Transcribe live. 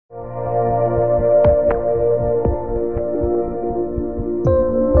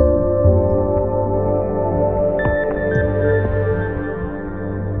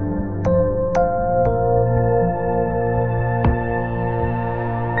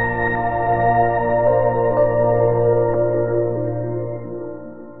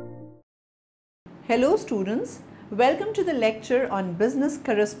Hello students, welcome to the lecture on business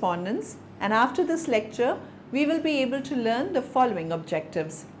correspondence, and after this lecture we will be able to learn the following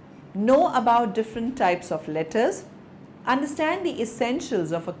objectives. Know about different types of letters, understand the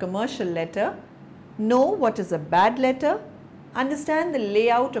essentials of a commercial letter, know what is a bad letter, understand the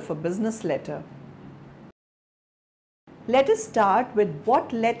layout of a business letter. Let us start with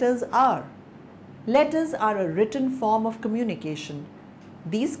what letters are. Letters are a written form of communication.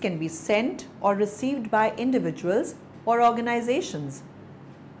 These can be sent or received by individuals or organizations.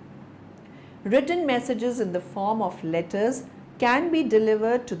 Written messages in the form of letters can be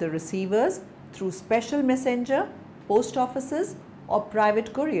delivered to the receivers through special messenger, post offices, or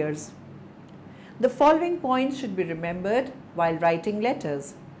private couriers. The following points should be remembered while writing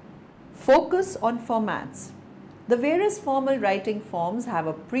letters. Focus on formats. The various formal writing forms have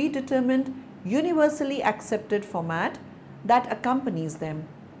a predetermined, universally accepted format that accompanies them.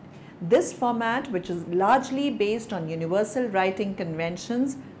 This format, which is largely based on universal writing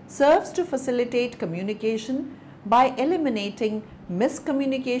conventions, serves to facilitate communication by eliminating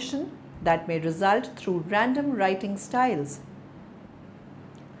miscommunication that may result through random writing styles.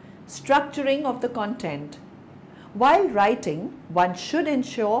 Structuring of the content. While writing, one should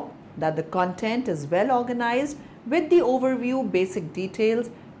ensure that the content is well organized with the overview basic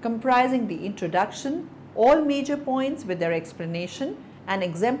details comprising the introduction, all major points with their explanation and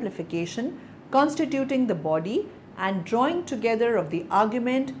exemplification constituting the body, and drawing together of the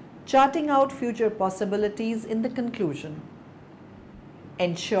argument, charting out future possibilities in the conclusion.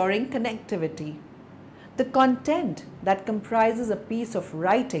 Ensuring connectivity. The content that comprises a piece of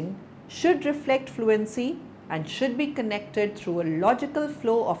writing should reflect fluency and should be connected through a logical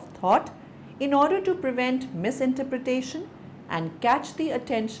flow of thought in order to prevent misinterpretation and catch the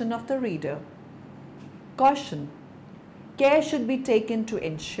attention of the reader. Caution. Care should be taken to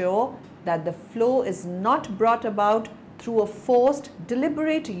ensure that the flow is not brought about through a forced,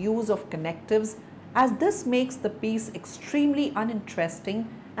 deliberate use of connectives, as this makes the piece extremely uninteresting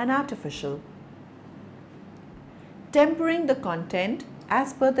and artificial. Tempering the content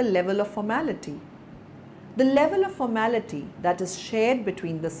as per the level of formality. The level of formality that is shared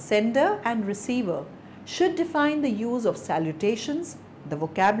between the sender and receiver should define the use of salutations, the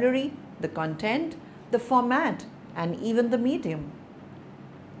vocabulary, the content, the format, and even the medium.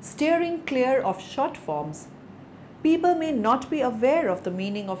 Steering clear of short forms. People may not be aware of the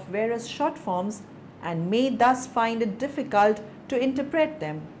meaning of various short forms and may thus find it difficult to interpret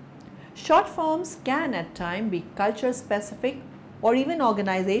them. Short forms can at times be culture specific or even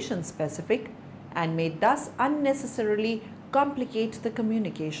organization specific and may thus unnecessarily complicate the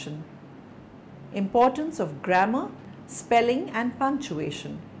communication. Importance of grammar, spelling, and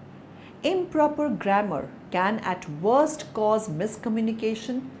punctuation. Improper grammar can at worst cause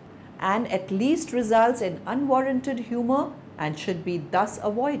miscommunication and at least results in unwarranted humor and should be thus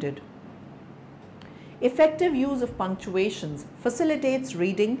avoided. Effective use of punctuations facilitates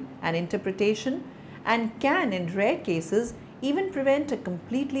reading and interpretation and can, in rare cases, even prevent a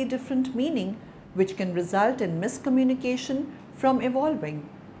completely different meaning, which can result in miscommunication from evolving.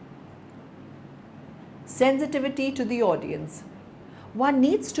 Sensitivity to the audience. One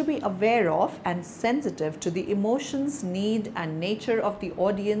needs to be aware of and sensitive to the emotions, need, and nature of the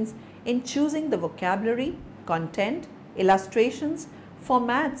audience in choosing the vocabulary, content, illustrations,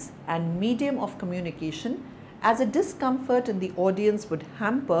 formats, and medium of communication, as a discomfort in the audience would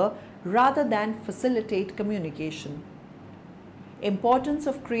hamper rather than facilitate communication. Importance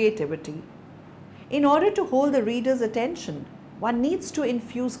of creativity. In order to hold the reader's attention, one needs to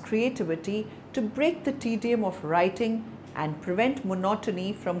infuse creativity to break the tedium of writing and prevent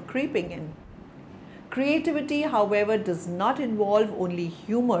monotony from creeping in. Creativity, however, does not involve only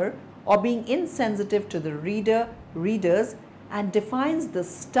humor or being insensitive to the readers, and defines the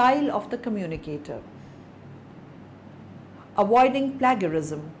style of the communicator. Avoiding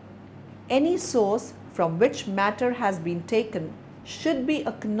plagiarism. Any source from which matter has been taken should be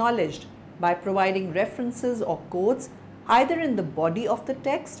acknowledged by providing references or quotes either in the body of the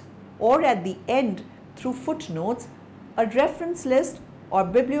text or at the end through footnotes, a reference list, or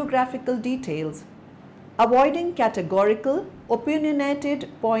bibliographical details. Avoiding categorical, opinionated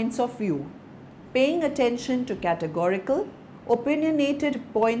points of view. Paying attention to categorical, opinionated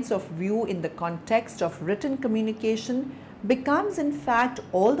points of view in the context of written communication becomes in fact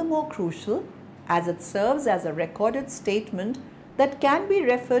all the more crucial as it serves as a recorded statement that can be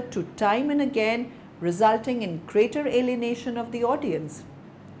referred to time and again, resulting in greater alienation of the audience.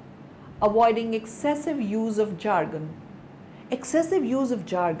 Avoiding excessive use of jargon. Excessive use of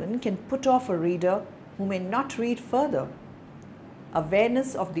jargon can put off a reader who may not read further.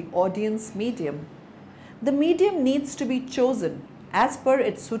 Awareness of the audience medium. The medium needs to be chosen as per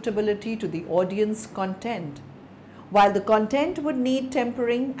its suitability to the audience content. While the content would need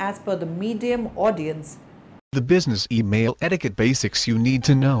tempering as per the medium audience. The business email etiquette basics you need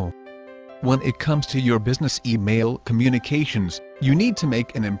to know. When it comes to your business email communications, you need to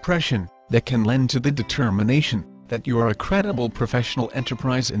make an impression that can lend to the determination that you are a credible professional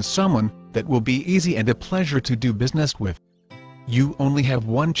enterprise and someone that will be easy and a pleasure to do business with. You only have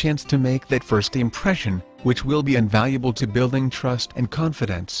one chance to make that first impression, which will be invaluable to building trust and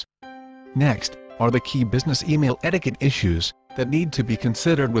confidence. Next are the key business email etiquette issues that need to be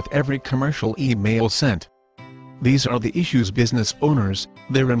considered with every commercial email sent. These are the issues business owners,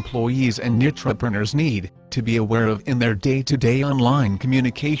 their employees and entrepreneurs need to be aware of in their day-to-day online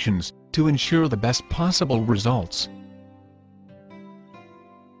communications to ensure the best possible results.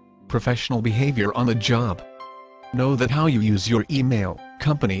 Professional behavior on the job. Know that how you use your email,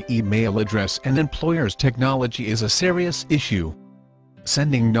 company email address and employer's technology is a serious issue.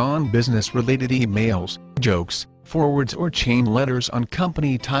 Sending non-business related emails, jokes, forwards or chain letters on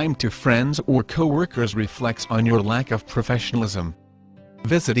company time to friends or co-workers reflects on your lack of professionalism.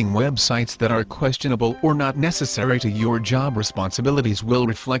 Visiting websites that are questionable or not necessary to your job responsibilities will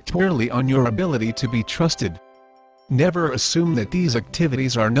reflect poorly on your ability to be trusted. Never assume that these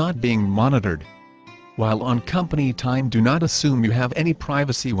activities are not being monitored. While on company time, do not assume you have any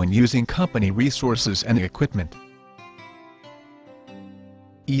privacy when using company resources and equipment.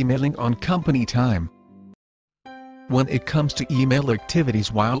 Emailing on company time. When it comes to email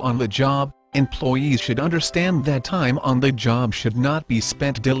activities while on the job, employees should understand that time on the job should not be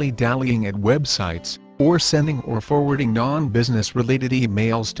spent dilly-dallying at websites, or sending or forwarding non-business related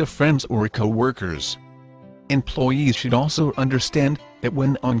emails to friends or co-workers. Employees should also understand that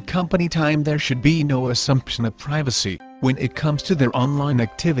when on company time there should be no assumption of privacy when it comes to their online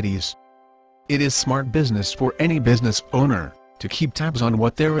activities. It is smart business for any business owner to keep tabs on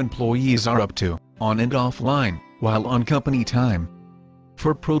what their employees are up to, on and offline, while on company time.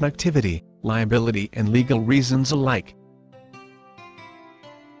 For productivity, liability and legal reasons alike.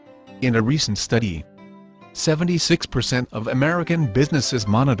 In a recent study, 76% of American businesses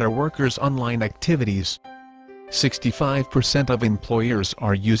monitor workers' online activities. 65% of employers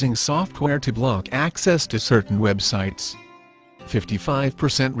are using software to block access to certain websites.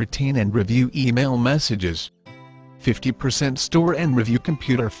 55% retain and review email messages. 50% store and review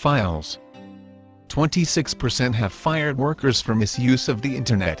computer files. 26% have fired workers for misuse of the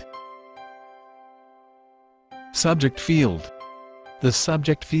Internet. Subject field. The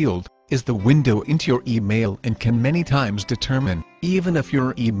subject field is the window into your email and can many times determine even if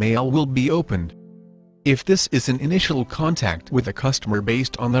your email will be opened. If this is an initial contact with a customer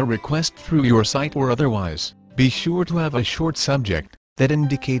based on their request through your site or otherwise, be sure to have a short subject that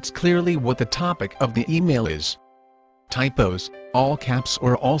indicates clearly what the topic of the email is. Typos, all caps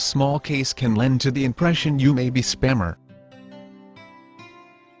or all small case can lend to the impression you may be spammer.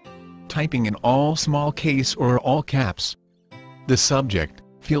 Typing in all small case or all caps. The subject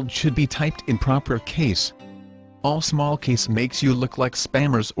field should be typed in proper case. All small case makes you look like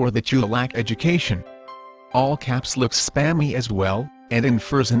spammers or that you lack education. All caps looks spammy as well, and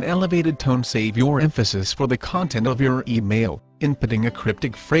infers an elevated tone. Save your emphasis for the content of your email, inputting a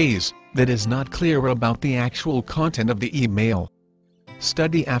cryptic phrase that is not clear about the actual content of the email.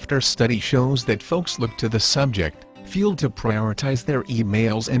 Study after study shows that folks look to the subject field to prioritize their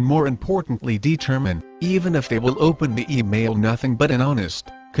emails and more importantly determine, even if they will open the email, nothing but an honest,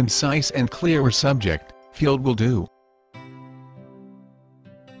 concise and clear subject field will do.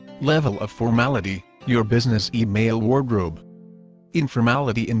 Level of formality. Your business email wardrobe.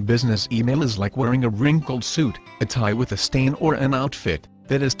 Informality in business email is like wearing a wrinkled suit, a tie with a stain or an outfit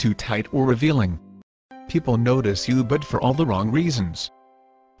that is too tight or revealing. People notice you but for all the wrong reasons.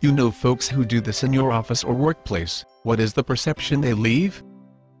 You know folks who do this in your office or workplace. What is the perception they leave?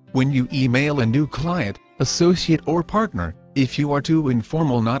 When you email a new client, associate or partner, if you are too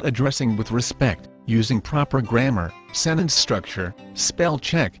informal, not addressing with respect, using proper grammar, sentence structure, spell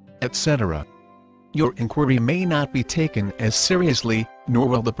check, etc., your inquiry may not be taken as seriously, nor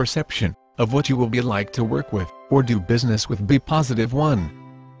will the perception of what you will be like to work with or do business with be positive one.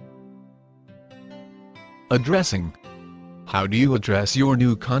 Addressing. How do you address your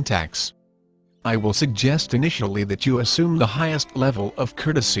new contacts? I will suggest initially that you assume the highest level of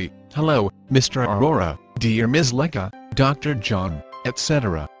courtesy. Hello, Mr. Aurora, dear Ms. Lekka, Dr. John,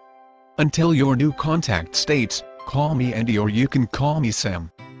 etc. Until your new contact states, call me Andy or you can call me Sam.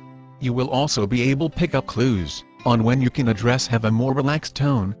 You will also be able to pick up clues on when you can address have a more relaxed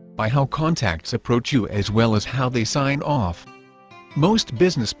tone by how contacts approach you as well as how they sign off. Most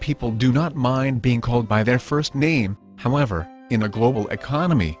business people do not mind being called by their first name. However, in a global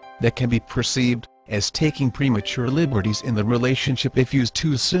economy, that can be perceived as taking premature liberties in the relationship if used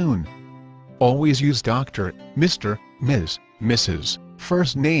too soon. Always use Dr., Mr., Ms., Mrs.,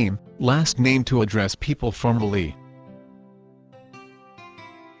 first name, last name to address people formally.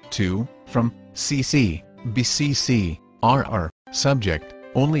 2. From, CC, BCC, RR, subject,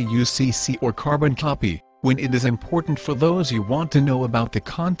 only use CC or carbon copy when it is important for those you want to know about the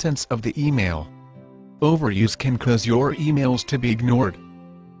contents of the email. Overuse can cause your emails to be ignored.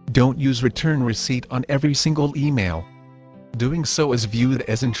 Don't use return receipt on every single email. Doing so is viewed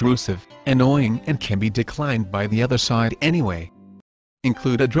as intrusive, annoying, and can be declined by the other side anyway.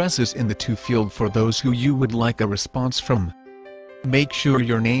 Include addresses in the to field for those who you would like a response from. Make sure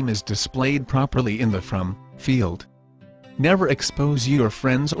your name is displayed properly in the from field. Never expose your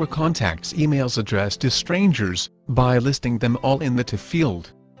friends' or contacts' emails addressed to strangers by listing them all in the to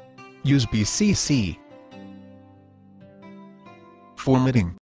field. Use BCC.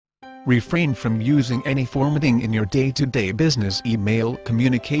 Formatting. Refrain from using any formatting in your day-to-day business email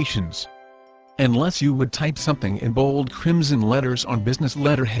communications. Unless you would type something in bold crimson letters on business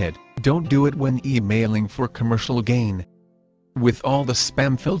letterhead, don't do it when emailing for commercial gain. With all the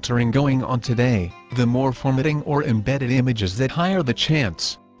spam filtering going on today, the more formatting or embedded images, that higher the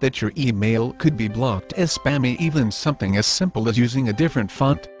chance that your email could be blocked as spammy. Even something as simple as using a different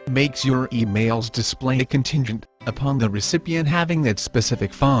font makes your emails display contingent upon the recipient having that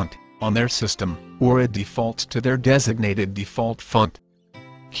specific font on their system, or a default to their designated default font.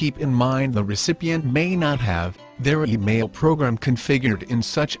 Keep in mind the recipient may not have their email program configured in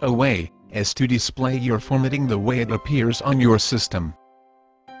such a way as to display your formatting the way it appears on your system.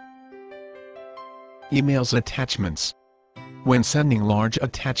 Emails attachments. When sending large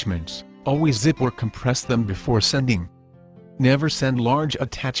attachments, always zip or compress them before sending. Never send large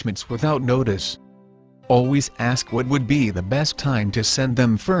attachments without notice. Always ask what would be the best time to send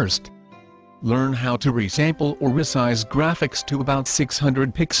them first. Learn how to resample or resize graphics to about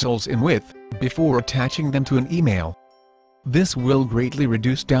 600 pixels in width before attaching them to an email. This will greatly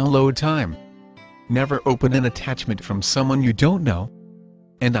reduce download time. Never open an attachment from someone you don't know.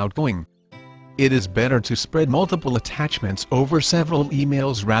 And outgoing. It is better to spread multiple attachments over several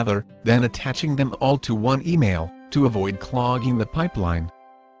emails rather than attaching them all to one email, to avoid clogging the pipeline.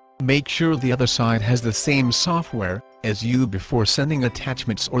 Make sure the other side has the same software as you before sending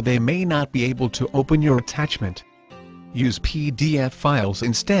attachments, or they may not be able to open your attachment. Use PDF files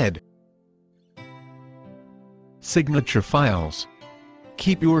instead. Signature files.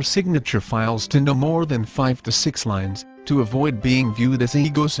 Keep your signature files to no more than 5 to 6 lines, to avoid being viewed as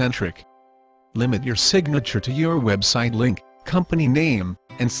egocentric. Limit your signature to your website link, company name,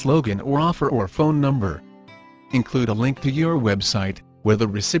 and slogan or offer or phone number. Include a link to your website, where the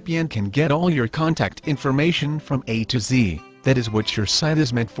recipient can get all your contact information from A to Z. That is what your site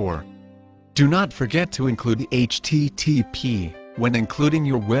is meant for. Do not forget to include HTTP when including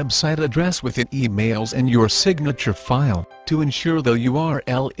your website address within emails and your signature file, to ensure the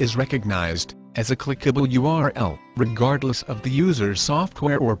URL is recognized as a clickable URL, regardless of the user's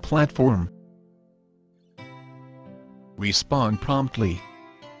software or platform. Respond promptly.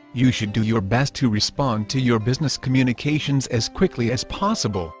 You should do your best to respond to your business communications as quickly as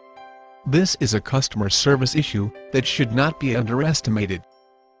possible. This is a customer service issue that should not be underestimated.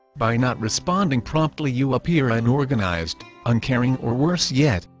 By not responding promptly, you appear unorganized, uncaring, or worse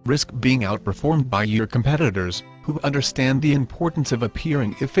yet, risk being outperformed by your competitors, who understand the importance of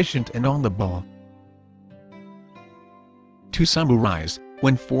appearing efficient and on the ball. To summarize,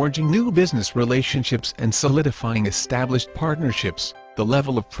 when forging new business relationships and solidifying established partnerships, the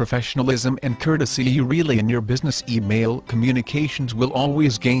level of professionalism and courtesy you relay in your business email communications will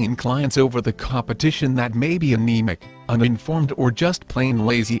always gain clients over the competition that may be anemic, uninformed, or just plain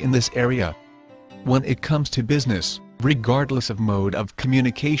lazy in this area. When it comes to business, regardless of mode of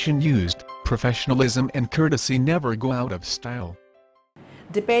communication used, professionalism and courtesy never go out of style.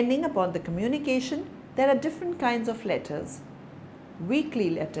 Depending upon the communication, there are different kinds of letters. Weekly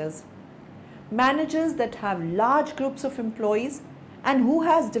letters. Managers that have large groups of employees and who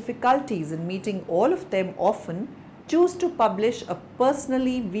has difficulties in meeting all of them often choose to publish a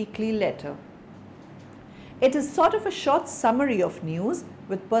personally weekly letter. It is sort of a short summary of news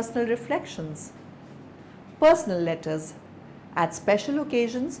with personal reflections. Personal letters. At special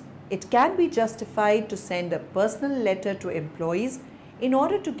occasions, it can be justified to send a personal letter to employees in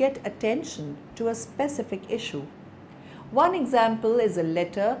order to get attention to a specific issue. One example is a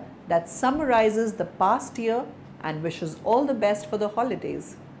letter that summarizes the past year and wishes all the best for the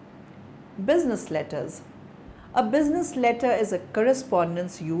holidays. Business letters. A business letter is a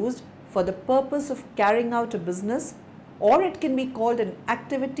correspondence used for the purpose of carrying out a business, or it can be called an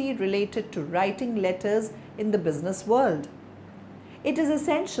activity related to writing letters in the business world. It is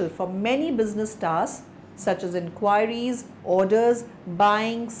essential for many business tasks such as inquiries, orders,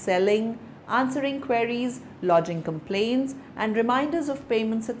 buying, selling, answering queries, lodging complaints, and reminders of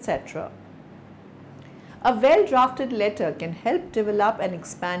payments, etc. A well-drafted letter can help develop and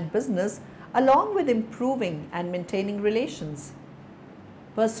expand business along with improving and maintaining relations.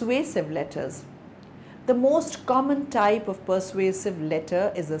 Persuasive letters. The most common type of persuasive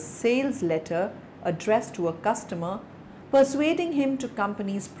letter is a sales letter addressed to a customer, persuading him to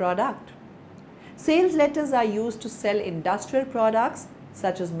company's product. Sales letters are used to sell industrial products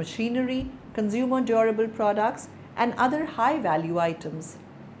such as machinery, consumer durable products, and other high-value items.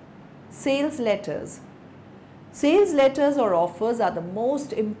 Sales letters. Sales letters or offers are the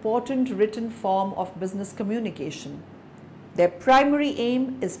most important written form of business communication. Their primary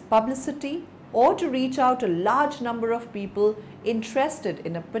aim is publicity or to reach out a large number of people interested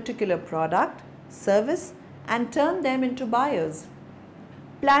in a particular product, service, and turn them into buyers.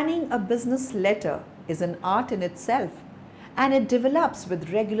 Planning a business letter is an art in itself, and it develops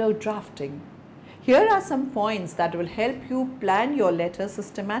with regular drafting. Here are some points that will help you plan your letter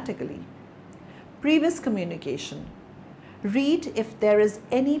systematically. Previous communication. Read if there is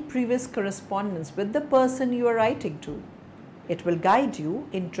any previous correspondence with the person you are writing to. It will guide you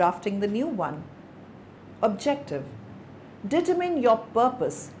in drafting the new one. Objective. Determine your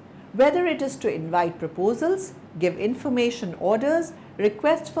purpose, whether it is to invite proposals, give information orders,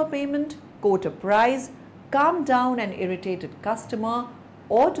 request for payment, quote a price, calm down an irritated customer,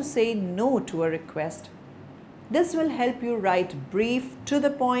 or to say no to a request. This will help you write brief, to the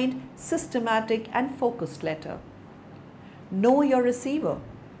point, systematic and focused letter. Know your receiver.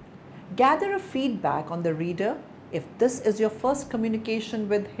 Gather a feedback on the reader if this is your first communication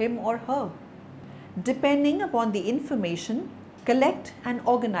with him or her. Depending upon the information, collect and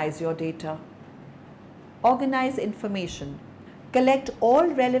organize your data. Organize information. Collect all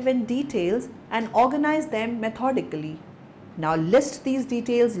relevant details and organize them methodically. Now list these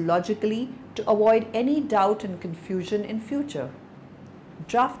details logically to avoid any doubt and confusion in future.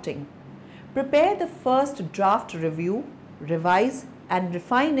 Drafting. Prepare the first draft, review, revise and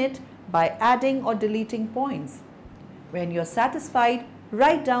refine it by adding or deleting points. When you're satisfied,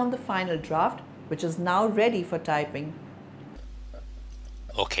 write down the final draft, which is now ready for typing.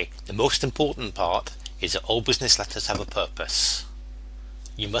 Okay, the most important part is that all business letters have a purpose.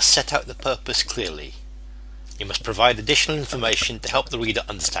 You must set out the purpose clearly. You must provide additional information to help the reader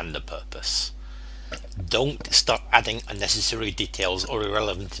understand the purpose. Don't start adding unnecessary details or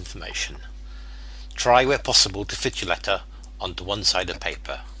irrelevant information. Try where possible to fit your letter onto one side of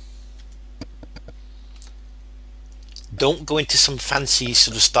paper. Don't go into some fancy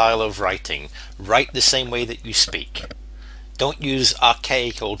sort of style of writing. Write the same way that you speak. Don't use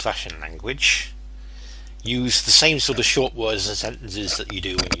archaic old-fashioned language. Use the same sort of short words and sentences that you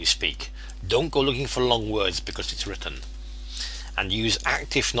do when you speak. Don't go looking for long words because it's written. And use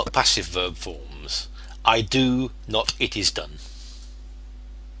active, not passive verb forms. I do, not it is done.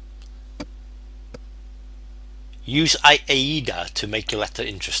 Use AIDA to make your letter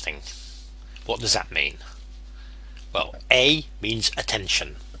interesting. What does that mean? Well, A means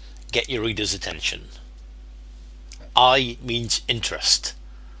attention. Get your reader's attention. I means interest.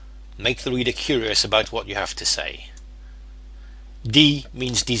 Make the reader curious about what you have to say. D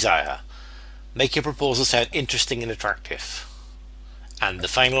means desire. Make your proposal sound interesting and attractive. And the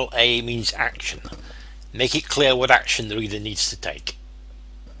final A means action. Make it clear what action the reader needs to take.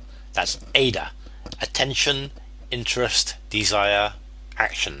 That's AIDA. Attention, interest, desire,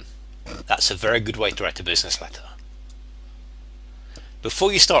 action. That's a very good way to write a business letter.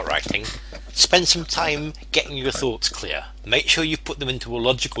 Before you start writing, spend some time getting your thoughts clear. Make sure you put them into a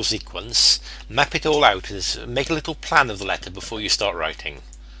logical sequence, map it all out, make a little plan of the letter before you start writing.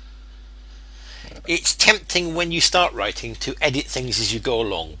 It's tempting when you start writing to edit things as you go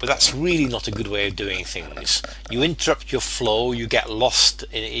along, but that's really not a good way of doing things. You interrupt your flow, you get lost,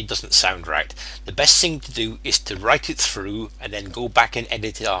 it doesn't sound right. The best thing to do is to write it through and then go back and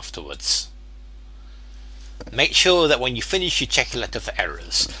edit it afterwards. Make sure that when you finish you check your letter for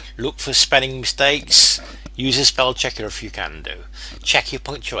errors. Look for spelling mistakes. Use a spell checker if you can do. Check your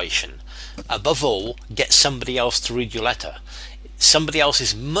punctuation. Above all, get somebody else to read your letter. Somebody else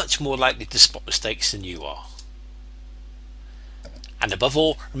is much more likely to spot mistakes than you are. And above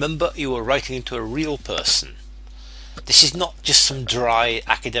all, remember you are writing to a real person. This is not just some dry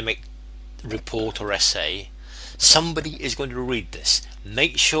academic report or essay. Somebody is going to read this.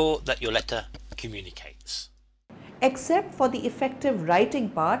 Make sure that your letter communicates. Except for the effective writing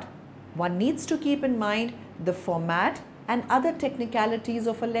part, one needs to keep in mind the format and other technicalities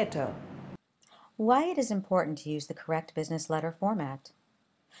of a letter. Why it is important to use the correct business letter format.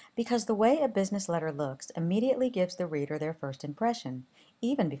 Because the way a business letter looks immediately gives the reader their first impression,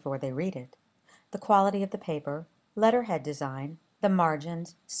 even before they read it. The quality of the paper, letterhead design, the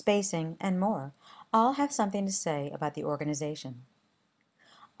margins, spacing, and more all have something to say about the organization.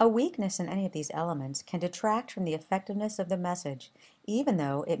 A weakness in any of these elements can detract from the effectiveness of the message, even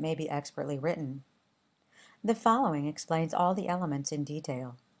though it may be expertly written. The following explains all the elements in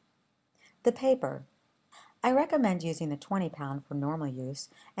detail. The paper. I recommend using the 20-pound for normal use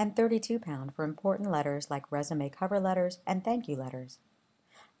and 32-pound for important letters like resume cover letters and thank you letters.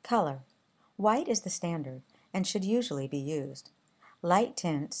 Color. White is the standard and should usually be used. Light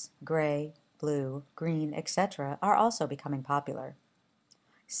tints, gray, blue, green, etc. are also becoming popular.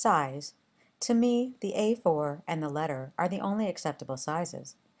 Size. To me, the A4 and the letter are the only acceptable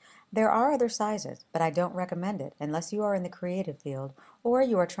sizes. There are other sizes, but I don't recommend it unless you are in the creative field or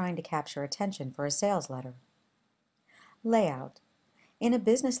you are trying to capture attention for a sales letter. Layout. In a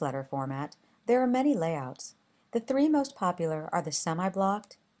business letter format, there are many layouts. The three most popular are the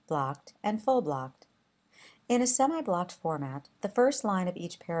semi-blocked, blocked, and full blocked. In a semi-blocked format, the first line of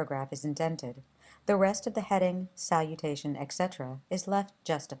each paragraph is indented. The rest of the heading, salutation, etc. is left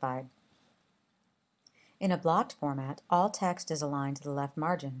justified. In a blocked format, all text is aligned to the left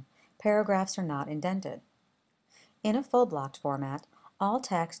margin. Paragraphs are not indented. In a full blocked format, all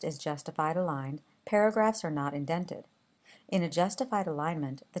text is justified aligned. Paragraphs are not indented. In a justified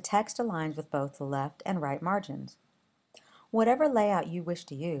alignment, the text aligns with both the left and right margins. Whatever layout you wish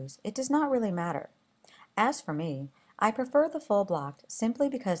to use, it does not really matter. As for me, I prefer the full blocked simply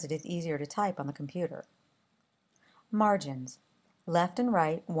because it is easier to type on the computer. Margins. Left and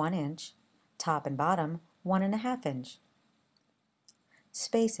right 1 inch, top and bottom 1.5 inch.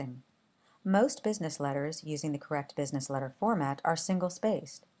 Spacing. Most business letters using the correct business letter format are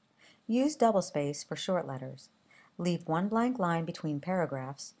single-spaced. Use double space for short letters. Leave 1 blank line between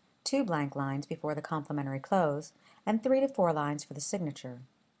paragraphs, 2 blank lines before the complimentary close, and 3 to 4 lines for the signature.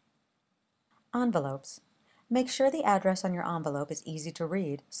 Envelopes. Make sure the address on your envelope is easy to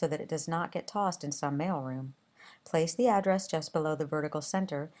read so that it does not get tossed in some mailroom. Place the address just below the vertical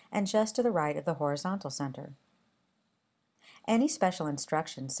center and just to the right of the horizontal center. Any special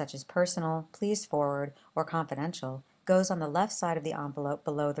instructions such as personal, please forward, or confidential goes on the left side of the envelope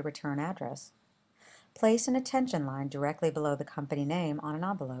below the return address. Place an attention line directly below the company name on an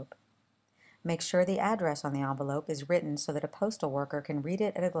envelope. Make sure the address on the envelope is written so that a postal worker can read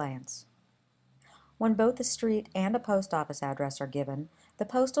it at a glance. When both the street and a post office address are given, the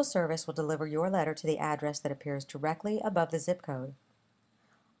Postal Service will deliver your letter to the address that appears directly above the zip code.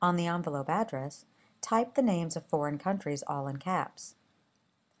 On the envelope address, type the names of foreign countries all in caps.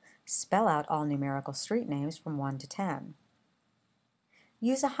 Spell out all numerical street names from 1 to 10.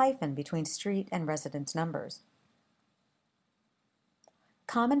 Use a hyphen between street and residence numbers.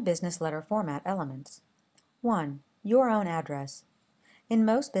 Common business letter format elements. 1. Your own address. In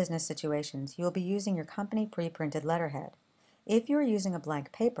most business situations, you will be using your company pre-printed letterhead. If you are using a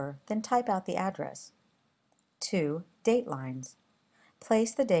blank paper, then type out the address. 2. Date lines.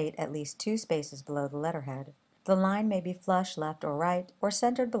 Place the date at least 2 spaces below the letterhead. The line may be flush left or right, or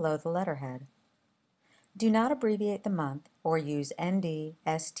centered below the letterhead. Do not abbreviate the month or use ND,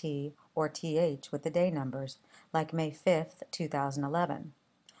 ST, or TH with the day numbers, like May 5th, 2011.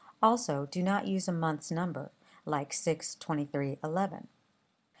 Also, do not use a month's number, like 6/23/11.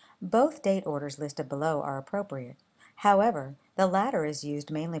 Both date orders listed below are appropriate. However, the latter is used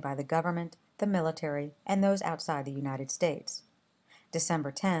mainly by the government, the military, and those outside the United States.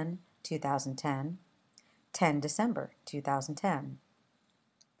 December 10, 2010, 10 December 2010.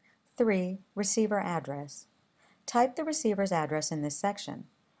 3. Receiver address. Type the receiver's address in this section: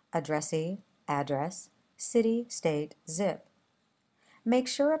 addressee, address, city, state, zip. Make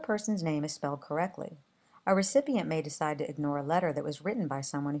sure a person's name is spelled correctly. A recipient may decide to ignore a letter that was written by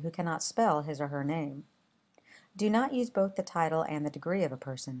someone who cannot spell his or her name. Do not use both the title and the degree of a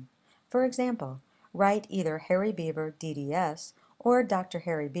person. For example, write either Harry Beaver, DDS, or Dr.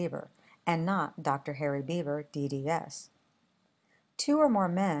 Harry Beaver, and not Dr. Harry Beaver, DDS. 2 or more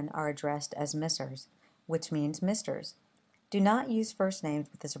men are addressed as Messrs., which means Misters. Do not use first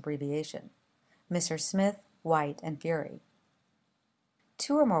names with this abbreviation: Mr. Smith, White, and Fury.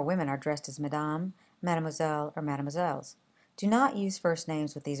 2 or more women are addressed as Madame, Mademoiselle, or Mademoiselles. Do not use first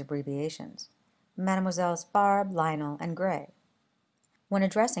names with these abbreviations: Mademoiselles Barb, Lionel, and Gray. When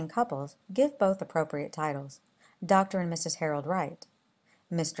addressing couples, give both appropriate titles: Dr. and Mrs. Harold Wright,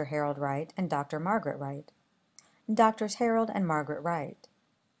 Mr. Harold Wright, and Dr. Margaret Wright. Doctors Harold and Margaret Wright,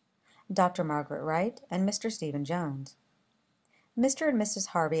 Dr. Margaret Wright and Mr. Stephen Jones, Mr. and Mrs.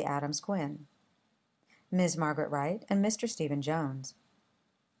 Harvey Adams Quinn, Ms. Margaret Wright and Mr. Stephen Jones.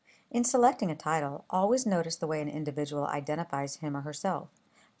 In selecting a title, always notice the way an individual identifies him or herself.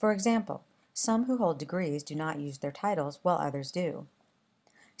 For example, some who hold degrees do not use their titles while others do.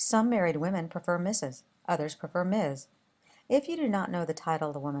 Some married women prefer Mrs., others prefer Ms. If you do not know the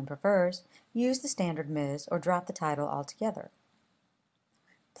title the woman prefers, use the standard Ms. or drop the title altogether.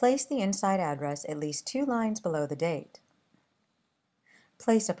 Place the inside address at least 2 lines below the date.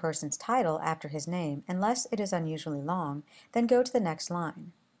 Place a person's title after his name unless it is unusually long, then go to the next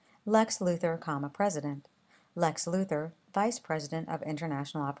line. Lex Luthor, President. Lex Luthor, Vice President of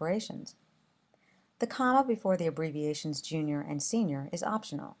International Operations. The comma before the abbreviations Junior and Senior is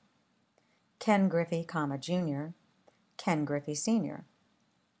optional. Ken Griffey, Jr., Ken Griffey Sr.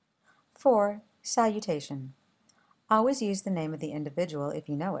 4. Salutation. Always use the name of the individual if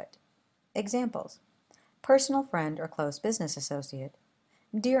you know it. Examples: personal friend or close business associate.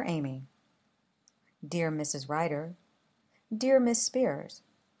 Dear Amy. Dear Mrs. Ryder. Dear Miss Spears.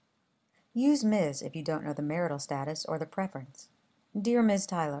 Use Ms. if you don't know the marital status or the preference. Dear Ms.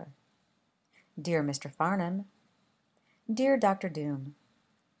 Tyler. Dear Mr. Farnham. Dear Dr. Doom.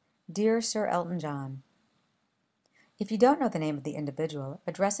 Dear Sir Elton John. If you don't know the name of the individual,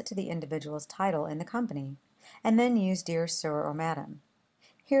 address it to the individual's title in the company, and then use Dear Sir or Madam.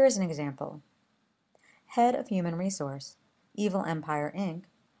 Here is an example. Head of Human Resource, Evil Empire Inc.,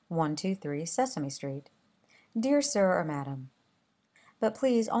 123 Sesame Street. Dear Sir or Madam. But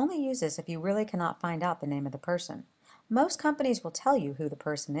please only use this if you really cannot find out the name of the person. Most companies will tell you who the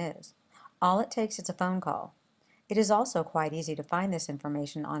person is. All it takes is a phone call. It is also quite easy to find this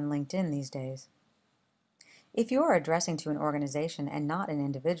information on LinkedIn these days. If you are addressing to an organization and not an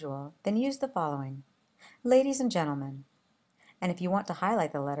individual, then use the following. Ladies and gentlemen. And if you want to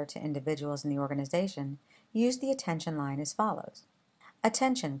highlight the letter to individuals in the organization, use the attention line as follows.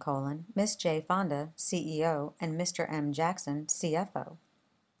 Attention, Miss J. Fonda, CEO, and Mr. M. Jackson, CFO.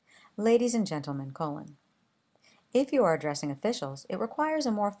 Ladies and gentlemen, If you are addressing officials, it requires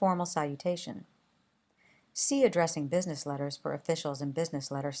a more formal salutation. See Addressing Business Letters for Officials and Business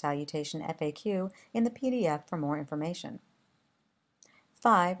Letter Salutation FAQ in the PDF for more information.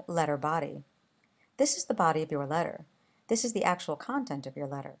 5. Letter body. This is the body of your letter. This is the actual content of your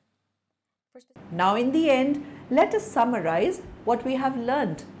letter. Now in the end, let us summarize what we have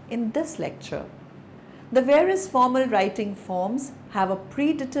learned in this lecture. The various formal writing forms have a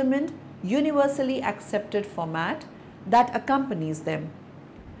predetermined, universally accepted format that accompanies them.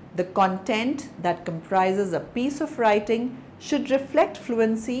 The content that comprises a piece of writing should reflect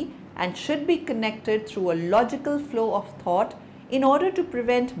fluency and should be connected through a logical flow of thought in order to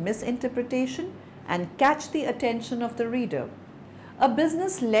prevent misinterpretation and catch the attention of the reader. A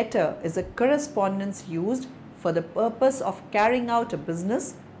business letter is a correspondence used for the purpose of carrying out a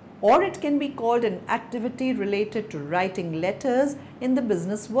business, or it can be called an activity related to writing letters in the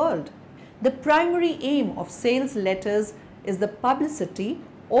business world. The primary aim of sales letters is the publicity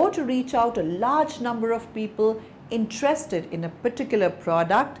or to reach out a large number of people interested in a particular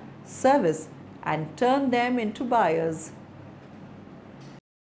product, service, and turn them into buyers.